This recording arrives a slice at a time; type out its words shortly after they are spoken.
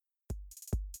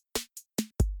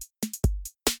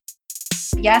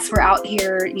Yes, we're out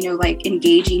here, like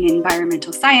engaging in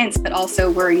environmental science, but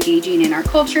also we're engaging in our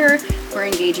culture, we're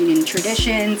engaging in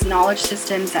traditions, knowledge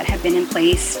systems that have been in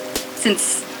place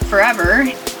since forever.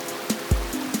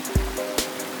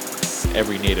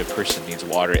 Every native person needs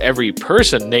water. Every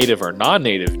person, native or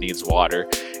non-native, needs water.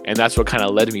 And that's what kind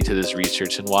of led me to this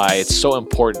research and why it's so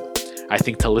important, I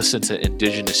think, to listen to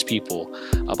indigenous people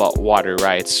about water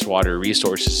rights, water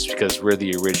resources, because we're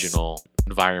the original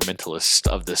environmentalists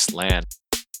of this land.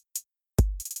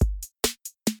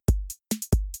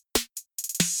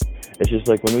 It's just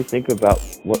like when we think about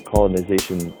what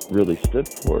colonization really stood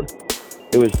for,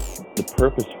 it was the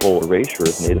purposeful erasure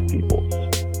of native peoples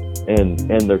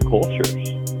and their cultures.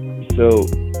 So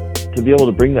to be able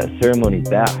to bring that ceremony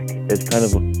back is kind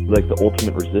of like the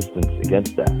ultimate resistance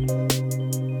against that.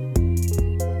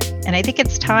 And I think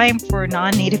it's time for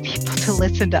non-native people to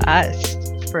listen to us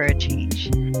for a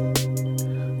change.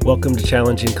 Welcome to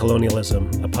Challenging Colonialism,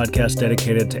 a podcast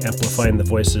dedicated to amplifying the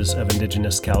voices of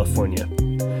Indigenous California.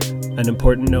 An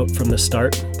important note from the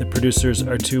start, the producers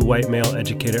are two white male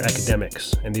educator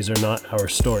academics, and these are not our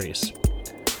stories.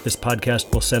 This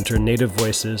podcast will center Native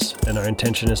voices, and our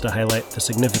intention is to highlight the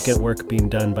significant work being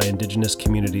done by Indigenous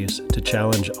communities to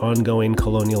challenge ongoing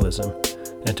colonialism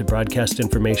and to broadcast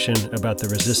information about the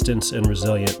resistance and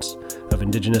resilience of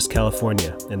Indigenous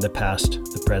California in the past,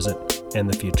 the present, and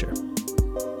the future.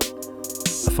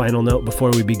 A final note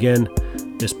before we begin,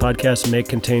 this podcast may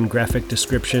contain graphic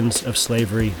descriptions of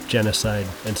slavery, genocide,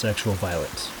 and sexual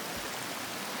violence.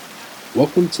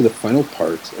 Welcome to the final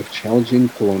part of Challenging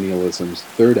Colonialism's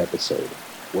third episode,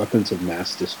 Weapons of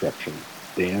Mass Destruction,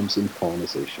 Dams and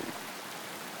Colonization.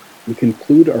 We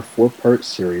conclude our four-part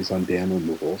series on dam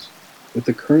removals with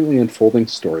the currently unfolding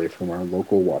story from our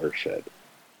local watershed.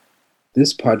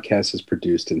 This podcast is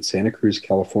produced in Santa Cruz,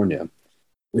 California,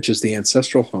 which is the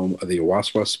ancestral home of the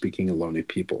Awaswas-speaking Ohlone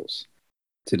peoples.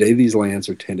 Today, these lands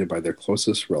are tended by their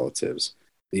closest relatives,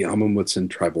 the Amamutsan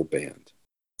tribal band.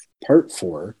 Part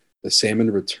 4, the Salmon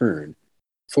Return,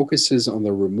 focuses on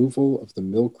the removal of the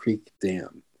Mill Creek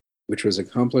Dam, which was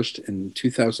accomplished in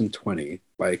 2020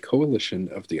 by a coalition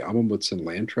of the Amamutsan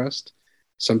Land Trust,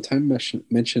 sometimes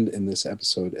mentioned in this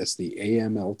episode as the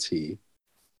AMLT,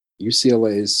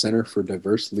 UCLA's Center for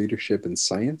Diverse Leadership in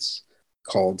Science,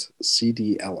 called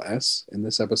CDLS in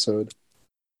this episode,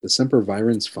 the Semper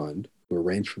Virens Fund, who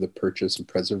arranged for the purchase and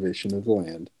preservation of the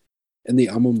land, and the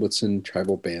Amamutsan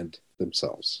tribal band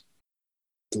themselves.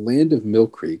 The land of Mill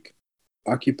Creek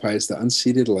occupies the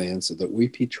unceded lands of the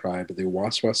Uipi tribe of the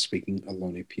Awaswas-speaking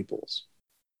Ohlone peoples,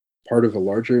 part of a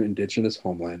larger indigenous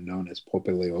homeland known as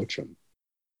Popeleochum.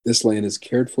 This land is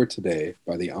cared for today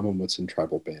by the Amamutsan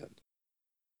tribal band.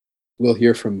 We'll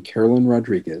hear from Carolyn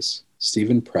Rodriguez,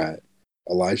 Stephen Pratt,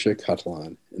 Elijah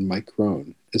Catalan, and Mike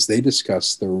Rohn as they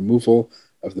discuss the removal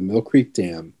of the Mill Creek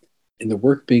Dam and the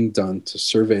work being done to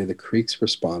survey the creek's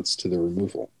response to the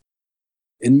removal.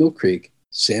 In Mill Creek,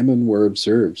 salmon were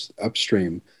observed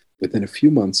upstream within a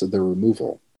few months of their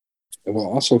removal, and we'll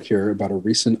also hear about a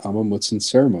recent Amamutsan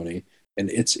ceremony and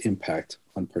its impact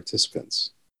on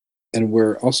participants. And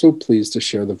we're also pleased to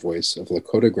share the voice of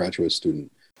Lakota graduate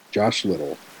student Josh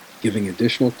Little, giving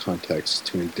additional context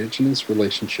to Indigenous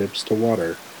relationships to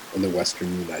water in the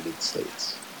Western United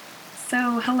States.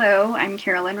 So, hello, I'm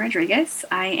Carolyn Rodriguez.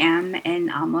 I am an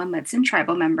Amamutsan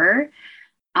tribal member.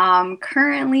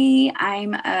 Currently,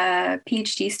 I'm a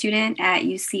PhD student at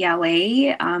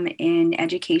UCLA in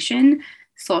education,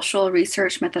 social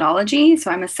research methodology.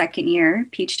 So I'm a second year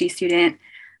PhD student.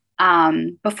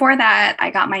 Before that,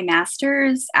 I got my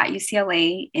master's at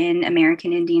UCLA in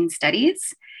American Indian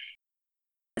Studies.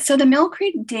 So the Mill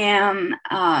Creek Dam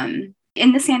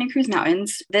in the Santa Cruz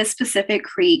Mountains, this specific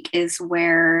creek is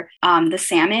where the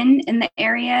salmon in the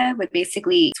area would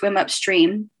basically swim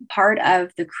upstream. Part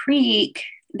of the creek,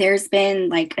 there's been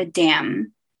like a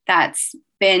dam that's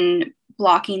been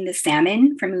blocking the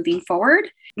salmon from moving forward.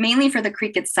 Mainly for the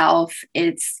creek itself,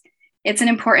 it's an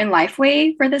important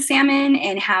lifeway for the salmon,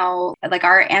 and how like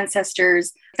our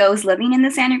ancestors, those living in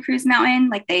the Santa Cruz Mountain,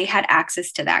 like they had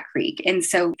access to that creek. And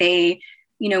so they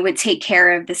would take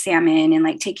care of the salmon and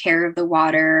like take care of the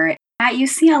water. At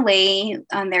UCLA,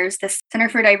 there's the Center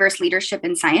for Diverse Leadership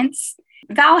in Science.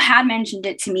 Val had mentioned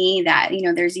it to me that,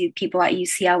 there's people at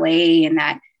UCLA and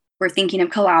that we're thinking of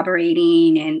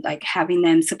collaborating and like having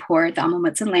them support the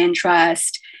Amamutsan Land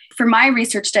Trust. For my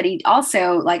research study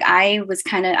also, like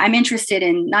I'm interested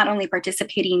in not only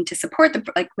participating to support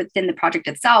within the project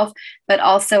itself, but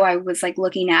also I was like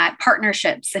looking at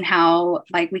partnerships and how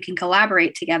like we can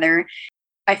collaborate together.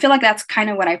 I feel like that's kind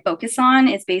of what I focus on,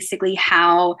 is basically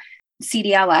how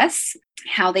CDLS,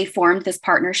 how they formed this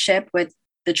partnership with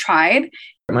the tribe.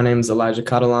 My name is Elijah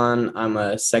Catalan. I'm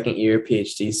a second year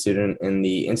PhD student in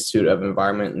the Institute of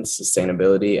Environment and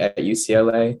Sustainability at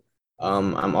UCLA.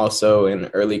 I'm also an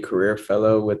early career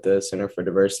fellow with the Center for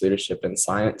Diverse Leadership in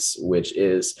Science, which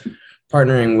is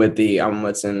partnering with the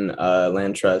Alma-Mutsun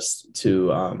Land Trust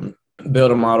to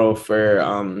build a model for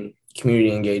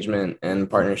community engagement and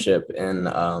partnership in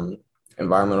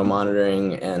environmental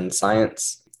monitoring and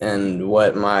science. And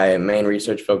what my main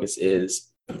research focus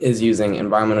is using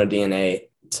environmental DNA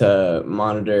to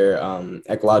monitor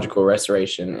ecological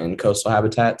restoration in coastal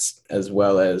habitats, as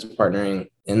well as partnering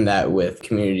in that with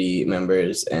community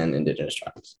members and indigenous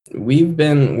tribes. We've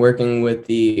been working with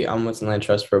the Alma-Mutsun Land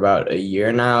Trust for about a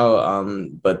year now,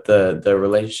 but the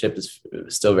relationship is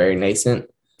still very nascent.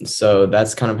 So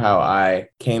that's kind of how I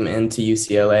came into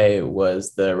UCLA.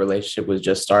 Was the relationship was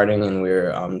just starting, and we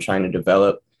were trying to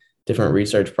develop different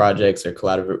research projects or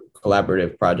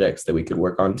collaborative projects that we could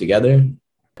work on together.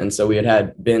 And so we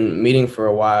had been meeting for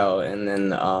a while, and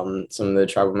then some of the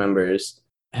tribal members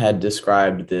had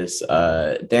described this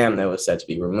dam that was set to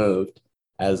be removed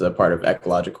as a part of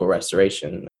ecological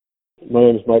restoration. My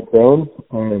name is Mike Groen.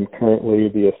 I am currently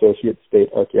the Associate State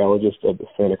Archaeologist of the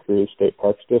Santa Cruz State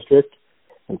Parks District.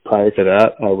 And prior to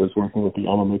that, I was working with the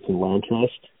Alma-Mutsun Land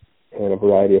Trust in a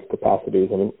variety of capacities.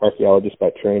 I'm an archaeologist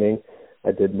by training.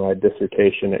 I did my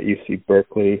dissertation at UC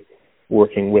Berkeley,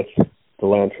 working with the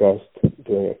Land Trust,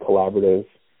 doing a collaborative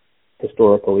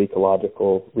historical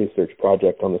ecological research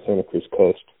project on the Santa Cruz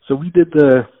coast. So we did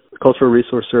the cultural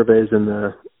resource surveys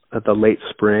at the late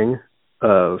spring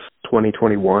of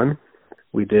 2021.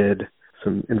 We did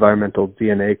some environmental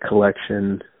DNA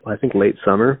collection, I think late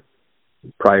summer,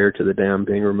 prior to the dam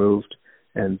being removed.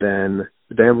 And then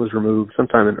the dam was removed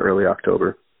sometime in early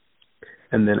October.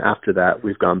 And then after that,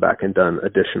 we've gone back and done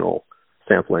additional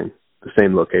sampling, the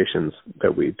same locations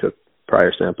that we took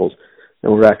prior samples.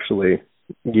 And we're actually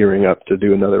gearing up to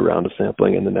do another round of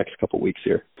sampling in the next couple weeks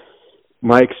here.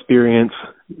 My experience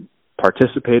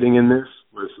participating in this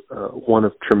was one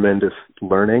of tremendous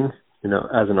learning. You know,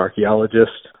 as an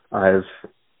archaeologist, I've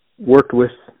worked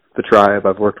with the tribe.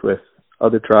 I've worked with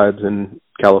other tribes in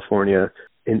California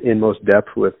in most depth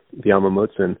with the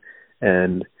Alma-Mutsun,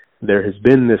 and there has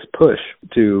been this push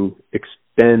to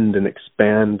extend and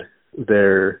expand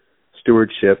their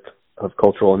stewardship of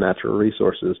cultural and natural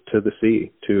resources to the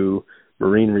sea, to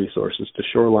marine resources, to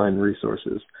shoreline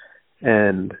resources.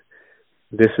 And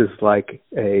this is like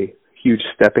a huge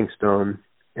stepping stone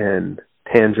and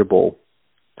tangible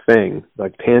thing,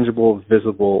 like tangible,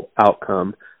 visible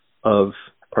outcome of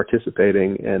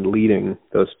participating and leading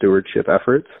those stewardship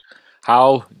efforts.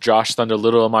 How Josh Thunder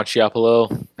Little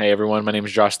Machiapalo. Hey everyone, my name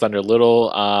is Josh Thunder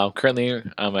Little. Currently,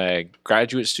 I'm a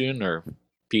graduate student or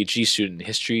PhD student in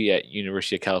history at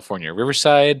University of California,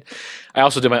 Riverside. I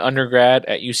also did my undergrad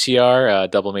at UCR,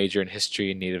 double major in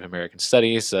history and Native American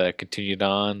studies. Continued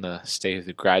on, stay at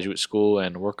the graduate school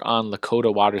and work on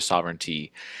Lakota water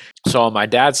sovereignty. So on my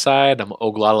dad's side, I'm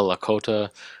Oglala Lakota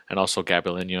and also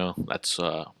Gabrielino. That's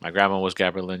my grandma was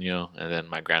Gabrielino, and then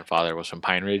my grandfather was from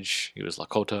Pine Ridge. He was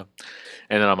Lakota.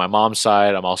 And then on my mom's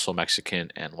side, I'm also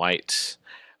Mexican and white.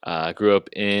 Grew up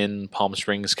in Palm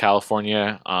Springs,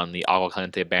 California, on the Agua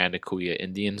Caliente Bandicoot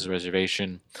Indians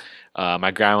Reservation.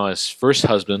 My grandma's first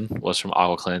husband was from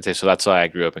Agua Caliente, so that's why I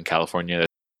grew up in California.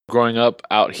 Growing up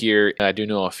out here, I do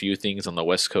know a few things on the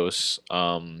West Coast.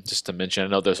 Just to mention, I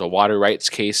know there's a water rights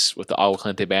case with the Agua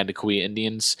Caliente Bandicoot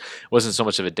Indians. It wasn't so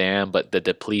much of a dam, but the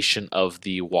depletion of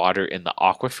the water in the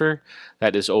aquifer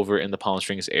that is over in the Palm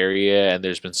Springs area, and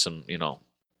there's been some,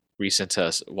 recent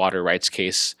water rights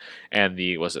case, and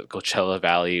the Coachella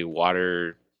Valley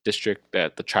Water District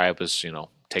that the tribe was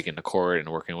taking to court and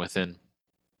working within.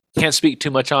 Can't speak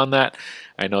too much on that.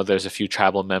 I know there's a few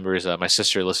tribal members. My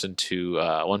sister listened to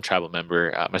one tribal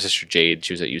member, my sister Jade.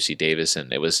 She was at UC Davis,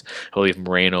 and it was, I believe,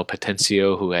 Moreno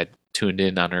Potencio who had tuned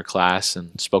in on her class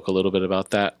and spoke a little bit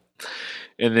about that.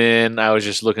 And then I was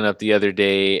just looking up the other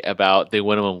day about the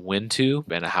Winnemem Wintu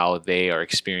and how they are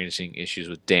experiencing issues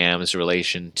with dams in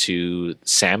relation to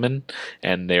salmon,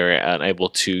 and they're unable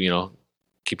to,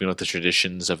 keeping with the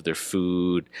traditions of their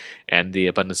food and the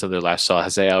abundance of their lifestyle,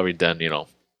 as they already done,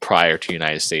 prior to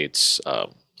United States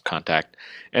contact.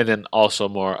 And then also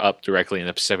more up directly in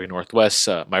the Pacific Northwest,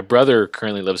 my brother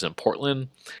currently lives in Portland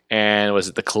and was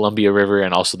at the Columbia River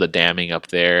and also the damming up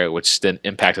there, which then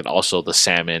impacted also the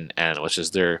salmon, and which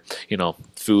is their,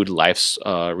 food life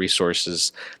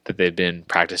resources that they've been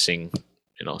practicing,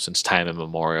 since time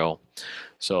immemorial.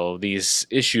 So these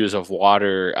issues of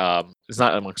water, it's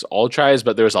not amongst all tribes,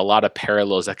 but there's a lot of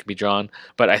parallels that can be drawn.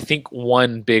 But I think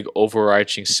one big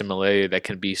overarching similarity that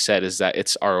can be said is that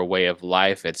it's our way of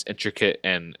life. It's intricate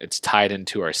and it's tied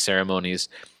into our ceremonies,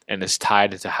 and it's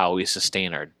tied into how we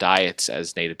sustain our diets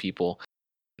as Native people.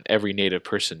 Every Native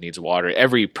person needs water.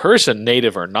 Every person,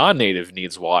 Native or non-Native,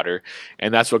 needs water.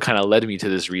 And that's what kind of led me to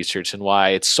this research and why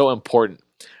it's so important,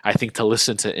 I think, to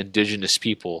listen to Indigenous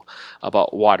people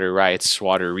about water rights,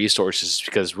 water resources,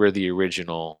 because we're the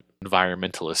original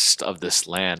environmentalists of this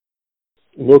land.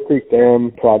 Mill Creek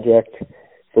Dam project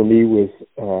for me was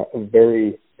a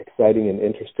very exciting and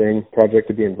interesting project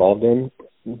to be involved in,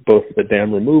 both the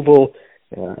dam removal,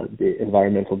 the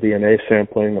environmental DNA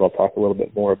sampling that I'll talk a little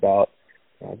bit more about,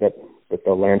 that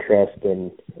the Land Trust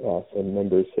and some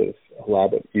members of a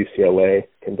lab at UCLA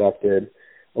conducted,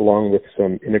 along with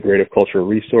some integrative cultural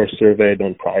resource survey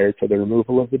done prior to the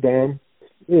removal of the dam.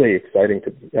 Really exciting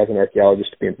as an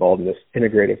archaeologist to be involved in this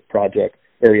integrative project,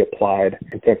 very applied,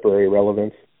 contemporary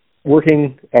relevance.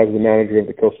 Working as the manager of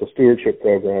the Coastal Stewardship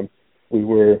Program, we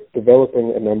were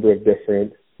developing a number of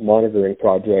different monitoring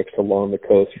projects along the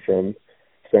coast from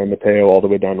San Mateo all the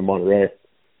way down to Monterey,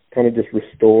 kind of just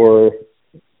restore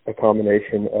a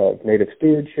combination of native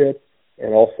stewardship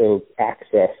and also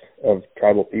access of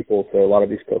tribal people to a lot of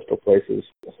these coastal places.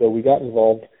 So we got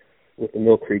involved with the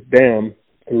Mill Creek Dam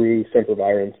through Semper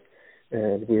Virens,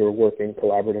 and we were working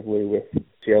collaboratively with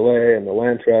CLA and the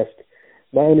Land Trust.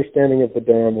 My understanding of the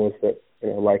dam was that,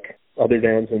 like other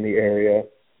dams in the area,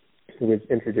 it was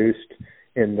introduced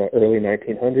in the early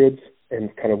 1900s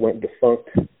and kind of went defunct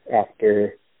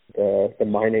after the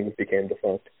mining became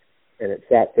defunct. And it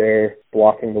sat there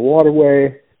blocking the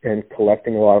waterway and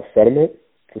collecting a lot of sediment.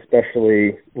 It's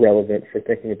especially relevant for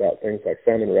thinking about things like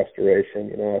salmon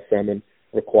restoration. Salmon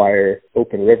require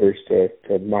open rivers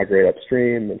to migrate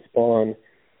upstream and spawn.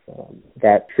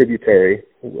 That tributary,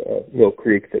 Mill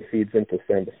Creek, that feeds into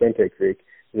San Vicente Creek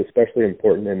is especially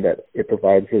important in that it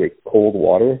provides really cold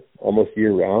water almost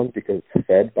year-round because it's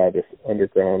fed by this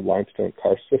underground limestone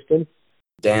karst system.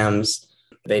 Dams,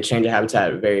 they change a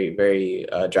habitat very, very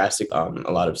drastic.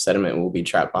 A lot of sediment will be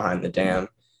trapped behind the dam.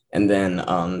 And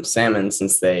then salmon,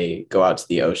 since they go out to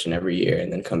the ocean every year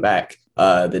and then come back,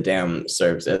 the dam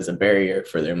serves as a barrier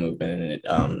for their movement, and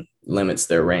it limits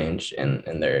their range and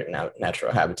their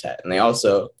natural habitat. And they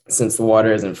also, since the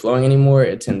water isn't flowing anymore,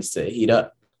 it tends to heat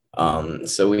up.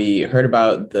 So we heard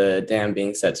about the dam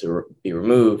being set to be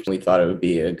removed. We thought it would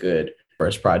be a good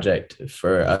first project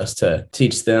for us to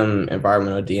teach them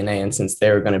environmental DNA. And since they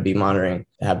were going to be monitoring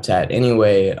the habitat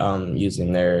anyway,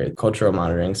 using their cultural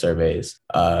monitoring surveys,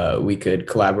 we could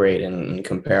collaborate and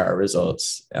compare our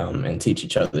results and teach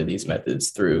each other these methods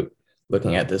through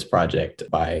looking at this project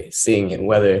by seeing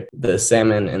whether the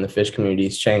salmon and the fish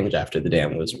communities changed after the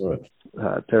dam was removed.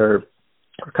 There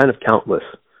are kind of countless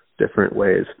different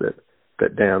ways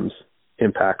that dams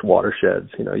impact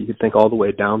watersheds. You could think all the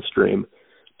way downstream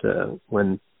to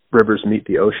when rivers meet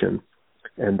the ocean,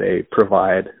 and they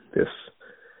provide this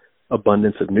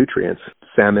abundance of nutrients.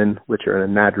 Salmon, which are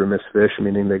an anadromous fish,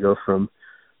 meaning they go from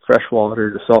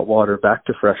freshwater to saltwater, back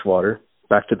to freshwater,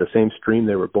 back to the same stream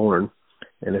they were born.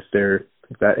 And if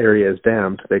that area is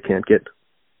dammed, they can't get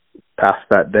past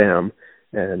that dam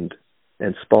and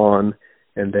spawn.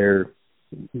 And they're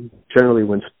generally,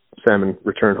 when salmon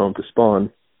return home to spawn,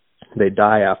 they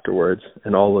die afterwards,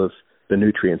 and all of the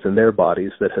nutrients in their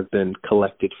bodies that have been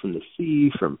collected from the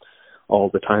sea, from all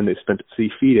the time they spent at sea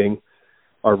feeding,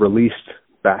 are released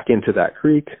back into that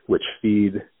creek, which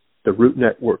feed the root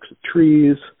networks of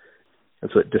trees. And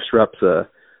so it disrupts a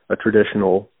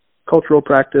traditional cultural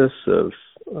practice of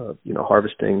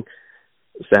harvesting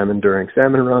salmon during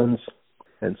salmon runs.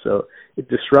 And so it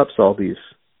disrupts all these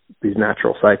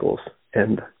natural cycles.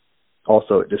 And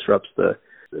also it disrupts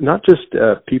not just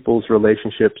people's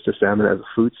relationships to salmon as a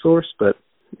food source, but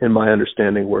in my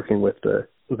understanding, working with the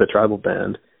tribal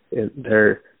band,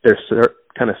 their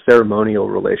kind of ceremonial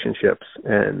relationships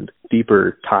and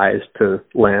deeper ties to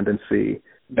land and sea,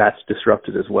 that's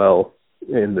disrupted as well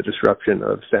in the disruption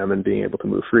of salmon being able to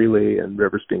move freely and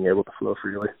rivers being able to flow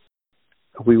freely.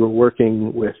 We were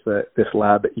working with this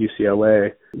lab at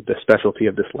UCLA. The specialty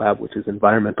of this lab, which is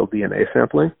environmental DNA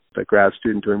sampling. The grad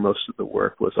student doing most of the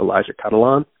work was Elijah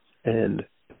Catalan, and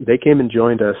they came and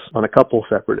joined us on a couple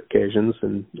separate occasions,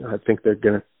 and I think they're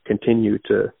going to continue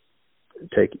to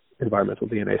take environmental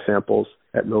DNA samples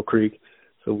at Mill Creek.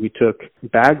 So we took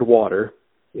bagged water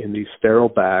in these sterile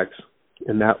bags,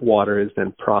 and that water is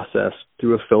then processed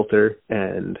through a filter,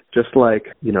 and just like,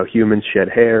 humans shed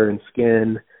hair and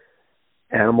skin,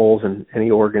 animals and any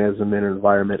organism in an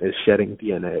environment is shedding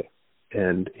DNA.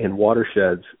 And in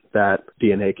watersheds, that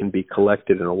DNA can be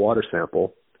collected in a water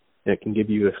sample, and it can give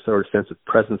you a sort of sense of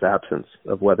presence absence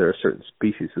of whether a certain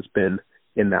species has been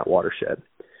in that watershed.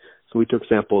 So we took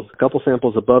samples, a couple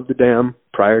samples above the dam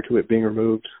prior to it being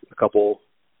removed, a couple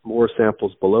more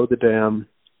samples below the dam.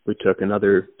 We took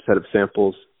another set of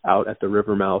samples out at the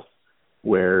river mouth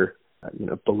where,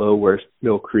 below where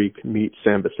Mill Creek meets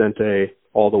San Vicente,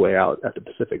 all the way out at the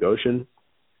Pacific Ocean.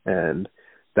 And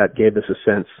that gave us a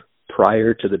sense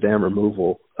prior to the dam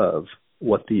removal of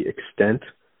what the extent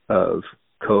of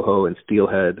coho and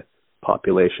steelhead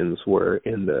populations were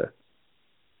in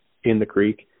the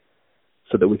creek,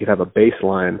 so that we could have a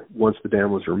baseline once the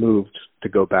dam was removed to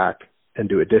go back and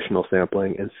do additional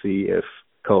sampling and see if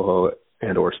coho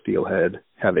and or steelhead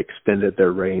have extended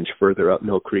their range further up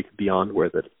Mill Creek beyond where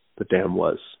the dam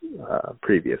was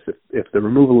previous. If the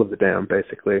removal of the dam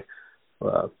basically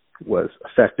was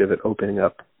effective at opening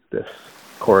up this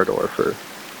corridor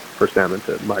for salmon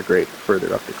to migrate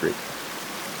further up the creek.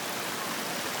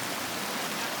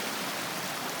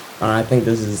 I think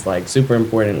this is super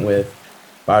important with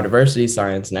biodiversity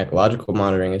science and ecological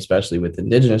monitoring, especially with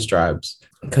indigenous tribes,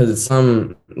 because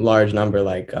some large number,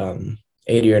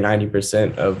 80 or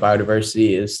 90% of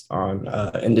biodiversity is on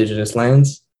indigenous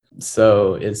lands.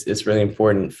 So it's really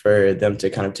important for them to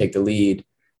kind of take the lead,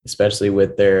 especially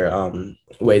with their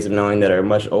ways of knowing that are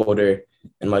much older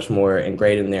and much more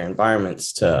ingrained in their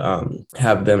environments, to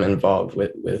have them involved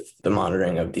with the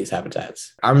monitoring of these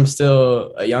habitats. I'm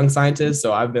still a young scientist,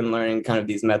 so I've been learning kind of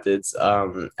these methods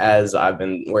as I've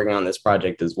been working on this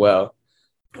project as well.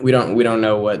 We don't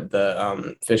know what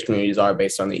the fish communities are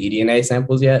based on the eDNA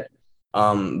samples yet,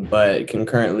 but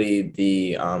concurrently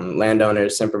the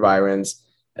landowners, sempervirens,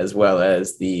 as well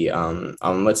as the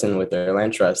Mutsun with their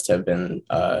land trust have been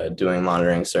doing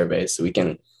monitoring surveys, so we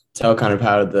can tell kind of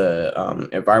how the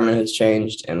environment has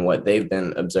changed and what they've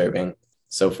been observing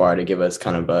so far, to give us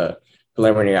kind of a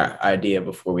preliminary idea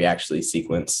before we actually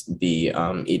sequence the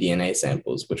eDNA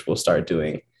samples, which we'll start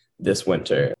doing this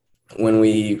winter. When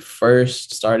we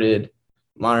first started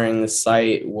monitoring the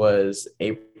site was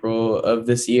April of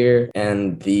this year,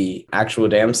 and the actual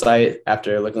dam site,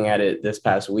 after looking at it this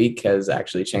past week, has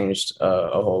actually changed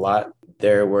a whole lot.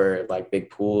 There were big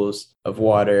pools of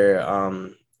water,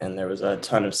 and there was a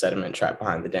ton of sediment trapped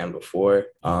behind the dam before,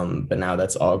 but now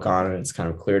that's all gone, and it's kind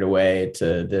of cleared away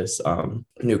to this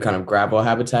new kind of gravel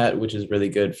habitat, which is really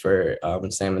good for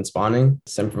salmon spawning.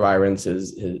 Sempervirens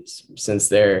is since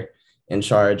they're in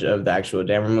charge of the actual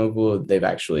dam removal, they've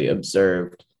actually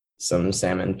observed some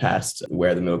salmon past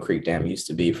where the Mill Creek Dam used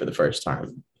to be for the first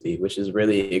time, which is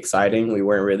really exciting. We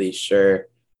weren't really sure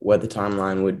what the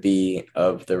timeline would be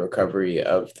of the recovery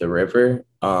of the river.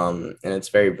 And it's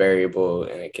very variable,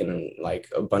 and it can,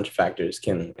 a bunch of factors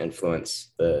can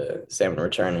influence the salmon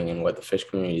returning and what the fish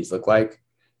communities look like.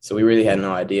 So we really had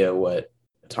no idea what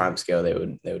timescale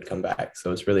they would come back.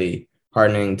 So it's really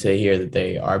heartening to hear that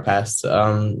they are past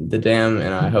the dam,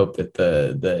 and I hope that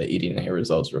the eDNA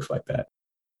results reflect that.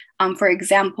 For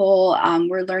example,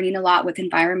 we're learning a lot with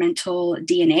environmental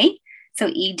DNA. So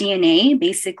eDNA,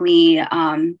 basically,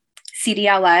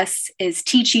 CDLS is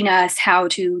teaching us how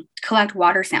to collect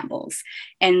water samples.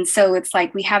 And so it's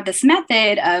we have this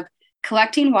method of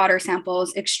collecting water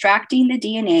samples, extracting the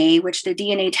DNA, which the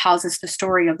DNA tells us the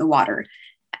story of the water,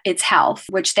 its health,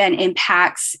 which then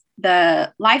impacts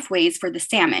the lifeways for the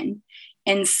salmon.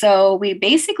 And so we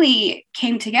basically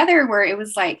came together where it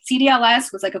was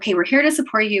CDLS was okay, we're here to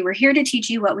support you. We're here to teach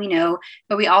you what we know,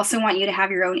 but we also want you to have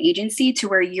your own agency to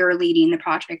where you're leading the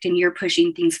project and you're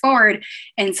pushing things forward.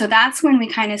 And so that's when we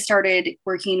kind of started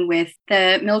working with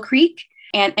the Mill Creek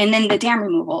and then the dam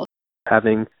removal.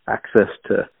 Having access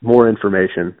to more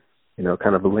information,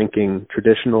 kind of linking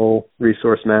traditional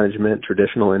resource management,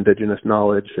 traditional indigenous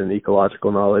knowledge and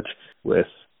ecological knowledge with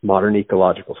modern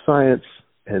ecological science,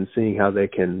 and seeing how they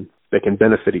can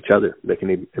benefit each other, they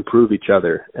can improve each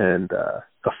other and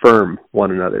affirm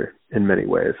one another in many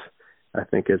ways, I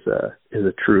think is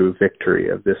a true victory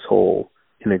of this whole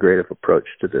integrative approach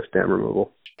to this dam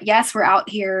removal. Yes, we're out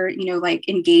here,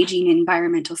 engaging in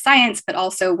environmental science, but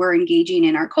also we're engaging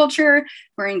in our culture,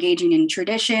 we're engaging in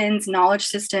traditions, knowledge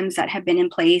systems that have been in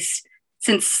place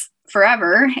since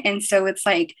forever. And so it's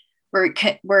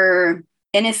we're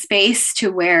in a space to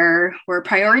where we're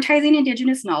prioritizing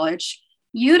indigenous knowledge,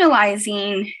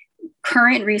 utilizing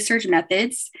current research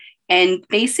methods, and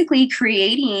basically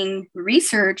creating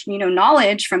research,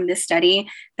 knowledge from this study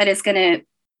that is going to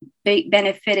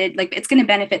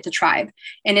benefit the tribe,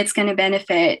 and it's going to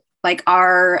benefit like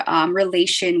our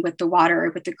relation with the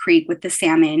water, with the creek, with the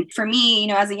salmon. For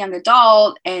me, as a young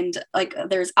adult, and like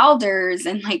there's elders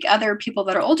and like other people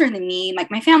that are older than me,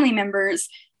 like my family members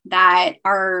that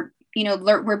are,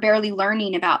 we're barely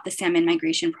learning about the salmon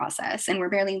migration process, and we're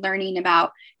barely learning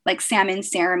about like salmon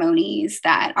ceremonies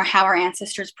that are how our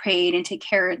ancestors prayed and take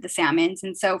care of the salmons.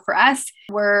 And so for us,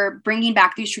 we're bringing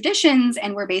back these traditions,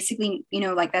 and we're basically, I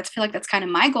feel like that's kind of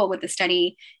my goal with the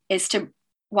study, is to,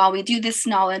 while we do this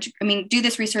do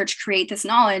this research, create this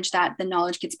knowledge, that the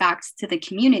knowledge gets back to the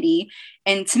community.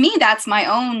 And to me, that's my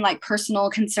own like personal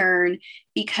concern,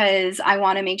 because I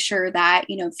want to make sure that,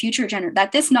 that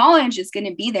this knowledge is going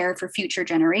to be there for future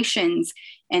generations,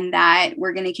 and that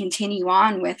we're going to continue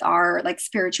on with our like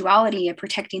spirituality of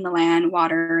protecting the land,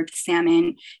 water, the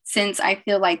salmon, since I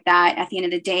feel like that at the end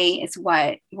of the day is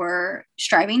what we're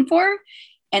striving for.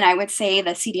 And I would say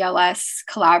the CDLS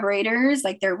collaborators,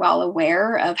 like they're well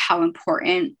aware of how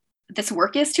important this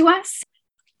work is to us.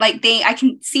 Like I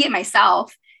can see it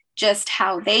myself, just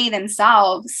how they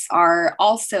themselves are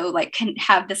also like can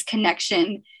have this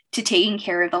connection to taking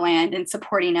care of the land and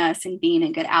supporting us and being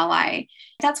a good ally.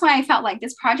 That's why I felt like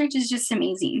this project is just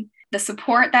amazing. The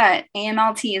support that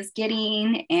AMLT is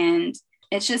getting, and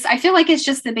I feel like it's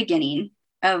just the beginning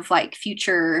of like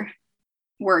future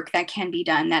work that can be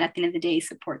done that at the end of the day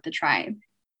support the tribe.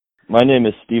 My name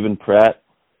is Stephen Pratt.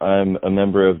 I'm a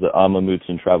member of the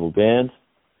Amamutsun Tribal Band,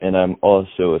 and I'm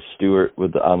also a steward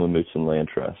with the Amamutsun Land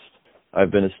Trust.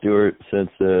 I've been a steward since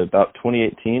about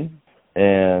 2018,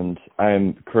 and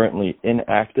I'm currently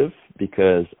inactive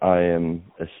because I am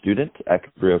a student at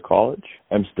Cabrillo College.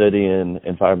 I'm studying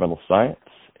environmental science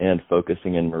and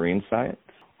focusing in marine science,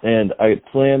 and I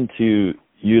plan to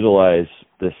utilize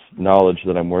this knowledge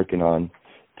that I'm working on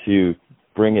to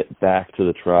bring it back to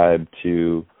the tribe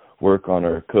to work on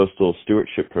our coastal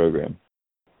stewardship program.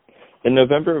 In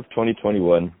November of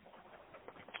 2021,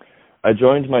 I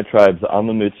joined my tribe's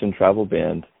Amamutsun Tribal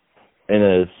Band in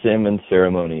a salmon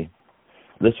ceremony.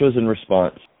 This was in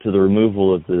response to the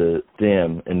removal of the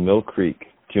dam in Mill Creek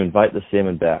to invite the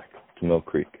salmon back to Mill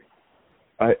Creek.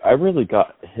 I really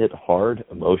got hit hard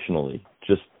emotionally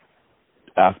just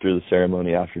after the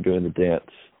ceremony, after doing the dance.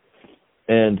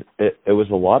 And it was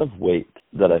a lot of weight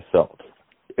that I felt.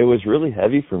 It was really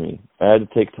heavy for me. I had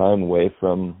to take time away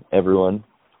from everyone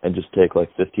and just take like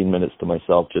 15 minutes to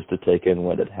myself just to take in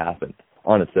what had happened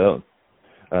on its own,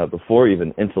 before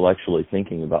even intellectually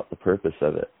thinking about the purpose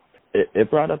of it. It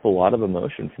brought up a lot of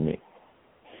emotion for me.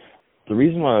 The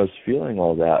reason why I was feeling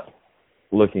all that,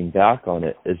 looking back on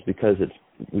it, is because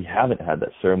we haven't had that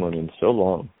ceremony in so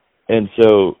long. And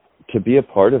so to be a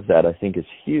part of that, I think, is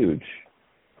huge,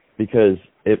 because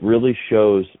it really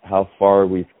shows how far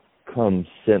we've come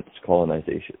since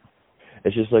colonization.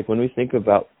 It's just like when we think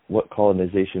about what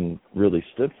colonization really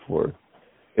stood for,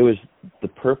 it was the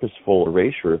purposeful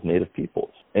erasure of Native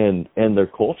peoples and their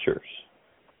cultures.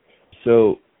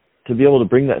 So to be able to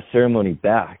bring that ceremony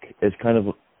back is kind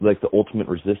of like the ultimate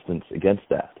resistance against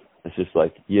that. It's just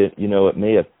like, it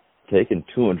may have taken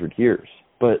 200 years,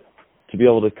 but to be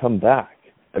able to come back,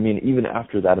 even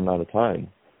after that amount of time,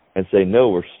 and say, no,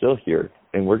 we're still here,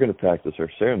 and we're going to practice our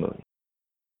ceremony.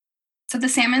 So the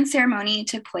salmon ceremony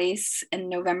took place in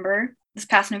this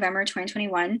past November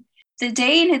 2021. The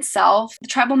day in itself, the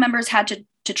tribal members had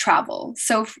to travel.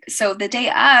 So the day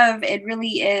of, it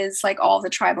really is like all the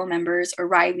tribal members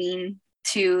arriving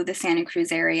to the Santa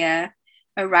Cruz area,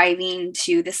 arriving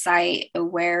to the site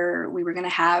where we were going to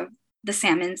have the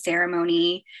salmon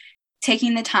ceremony,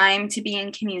 taking the time to be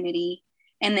in community,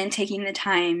 and then taking the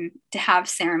time to have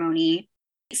ceremony.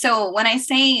 So when I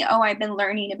say, I've been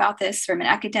learning about this from an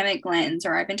academic lens,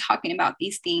 or I've been talking about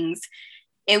these things,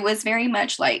 it was very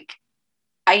much like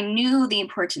I knew the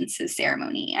importance of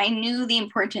ceremony. I knew the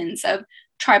importance of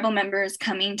tribal members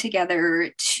coming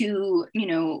together to,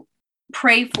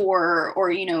 pray for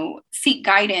or, seek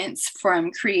guidance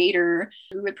from Creator.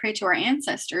 We would pray to our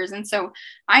ancestors. And so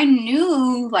I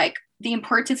knew like the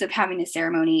importance of having a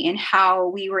ceremony and how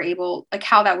we were able, like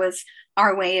how that was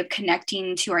our way of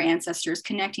connecting to our ancestors,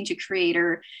 connecting to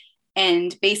Creator,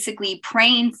 and basically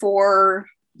praying for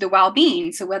the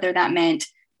well-being. So whether that meant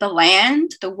the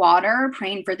land, the water,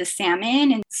 praying for the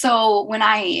salmon. And so when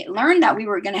I learned that we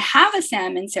were going to have a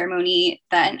salmon ceremony,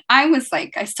 then I was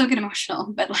like, I still get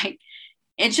emotional, but like,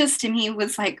 it just to me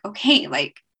was like, okay,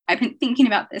 like I've been thinking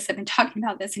about this, I've been talking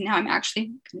about this, and now I'm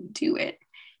actually going to do it.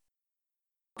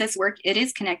 This work, it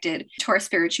is connected to our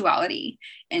spirituality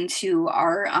and to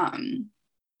our,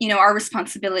 our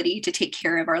responsibility to take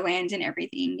care of our land and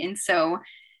everything. And so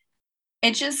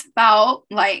it just felt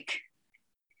like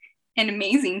an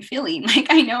amazing feeling. Like,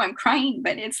 I know I'm crying,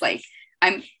 but it's like,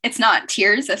 it's not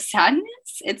tears of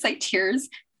sadness. It's like tears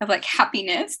of like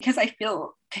happiness, because I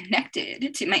feel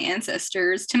connected to my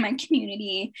ancestors, to my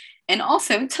community, and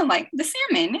also to like the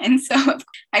salmon. And so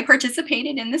I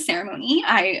participated in the ceremony.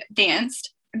 I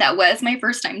danced. That was my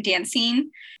first time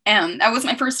dancing. That was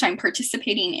my first time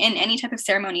participating in any type of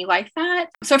ceremony like that.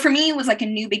 So for me, it was like a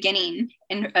new beginning,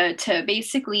 and to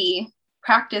basically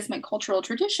practice my cultural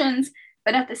traditions,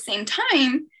 but at the same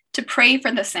time to pray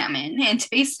for the salmon and to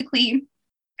basically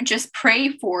just pray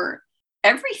for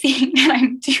everything that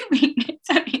I'm doing, if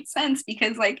that makes sense.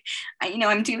 Because like,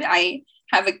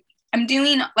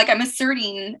 I'm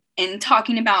asserting and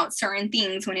talking about certain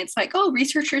things when it's like, oh,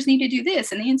 researchers need to do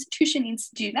this and the institution needs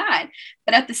to do that.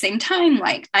 But at the same time,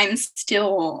 like, I'm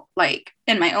still like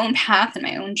in my own path and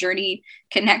my own journey,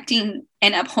 connecting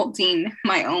and upholding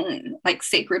my own like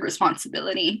sacred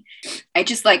responsibility. I'm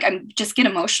just get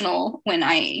emotional when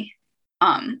I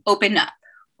open up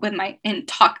and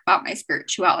talk about my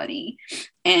spirituality.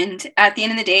 And at the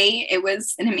end of the day, it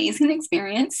was an amazing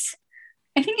experience.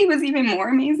 I think it was even more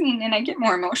amazing, and I get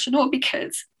more emotional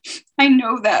because I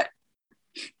know that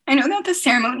the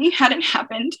ceremony hadn't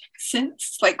happened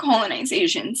since like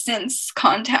colonization, since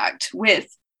contact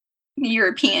with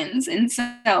Europeans. And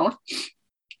so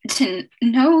to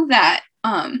know that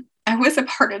I was a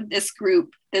part of this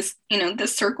group, this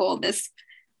circle, this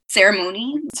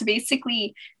ceremony, to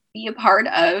basically be a part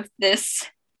of this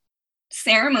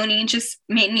ceremony just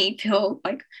made me feel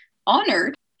like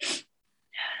honored.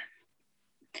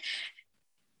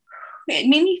 It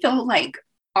made me feel like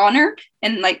honored,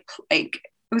 and like it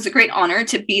was a great honor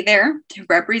to be there, to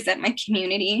represent my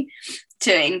community,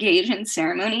 to engage in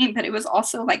ceremony, but it was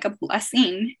also like a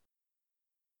blessing.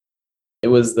 It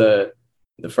was the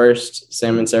first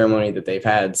salmon ceremony that they've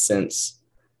had since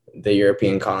the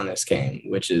European colonists came,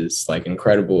 which is like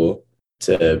incredible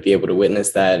to be able to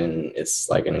witness that. And it's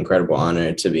like an incredible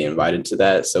honor to be invited to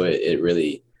that. So it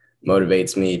really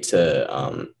motivates me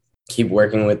to keep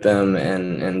working with them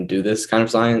and do this kind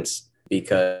of science,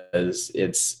 because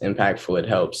it's impactful. It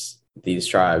helps these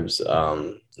tribes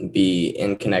be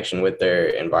in connection with their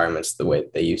environments the way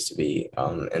they used to be,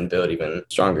 and build even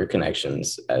stronger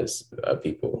connections as a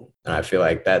people. And I feel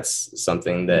like that's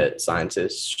something that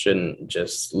scientists shouldn't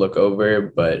just look over,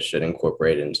 but should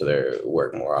incorporate into their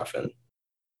work more often.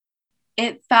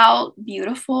 It felt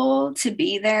beautiful to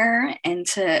be there and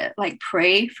to like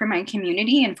pray for my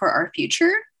community and for our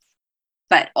future,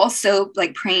 but also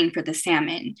like praying for the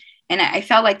salmon. And I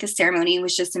felt like the ceremony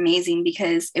was just amazing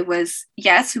because it was,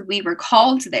 yes, we were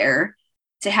called there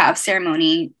to have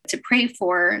ceremony to pray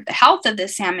for the health of the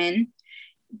salmon,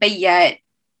 but yet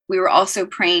we were also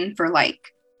praying for like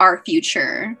our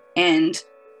future and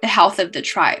the health of the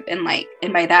tribe. And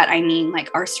by that, I mean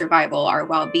like our survival, our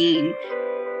well-being.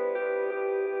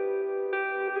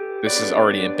 This is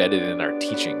already embedded in our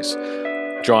teachings,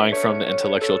 drawing from the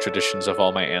intellectual traditions of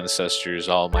all my ancestors,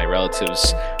 all my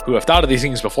relatives who have thought of these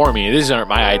things before me. These aren't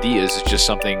my ideas, it's just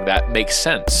something that makes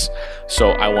sense.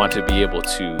 So I want to be able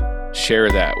to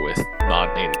share that with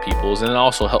non-native peoples and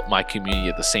also help my community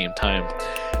at the same time.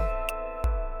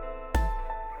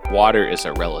 Water is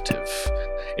a relative.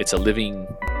 It's a living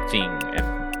thing,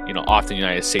 and often the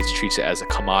United States treats it as a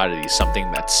commodity, something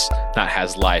that's not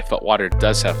has life, but water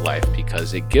does have life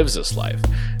because it gives us life.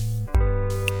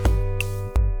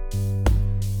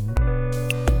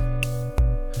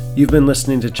 You've been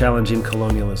listening to Challenging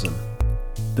Colonialism.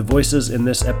 The voices in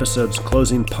this episode's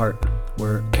closing part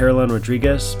were Carolyn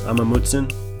Rodriguez,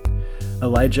 Amamutsin,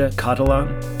 Elijah Catalan,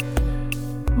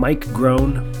 Mike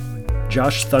Groan,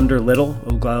 Josh Thunder Little,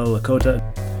 Oglala Lakota,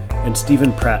 and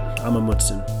Stephen Pratt,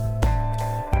 Amamutsin.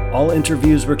 All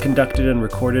interviews were conducted and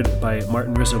recorded by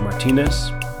Martin Rizzo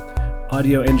Martinez.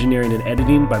 Audio engineering and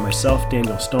editing by myself,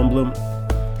 Daniel Stoneblum.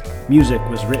 Music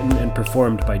was written and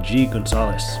performed by G.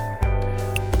 Gonzalez.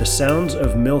 The sounds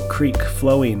of Mill Creek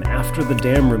flowing after the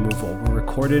dam removal were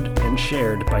recorded and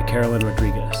shared by Carolyn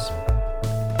Rodriguez.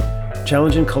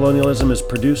 Challenging Colonialism is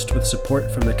produced with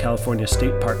support from the California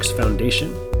State Parks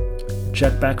Foundation.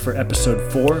 Check back for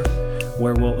episode 4,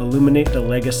 where we'll illuminate the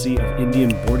legacy of Indian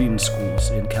boarding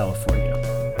schools in California.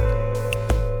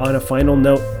 On a final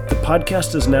note, the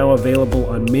podcast is now available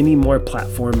on many more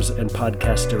platforms and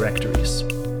podcast directories.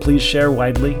 Please share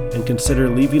widely and consider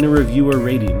leaving a review or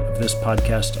rating of this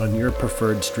podcast on your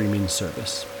preferred streaming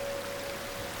service.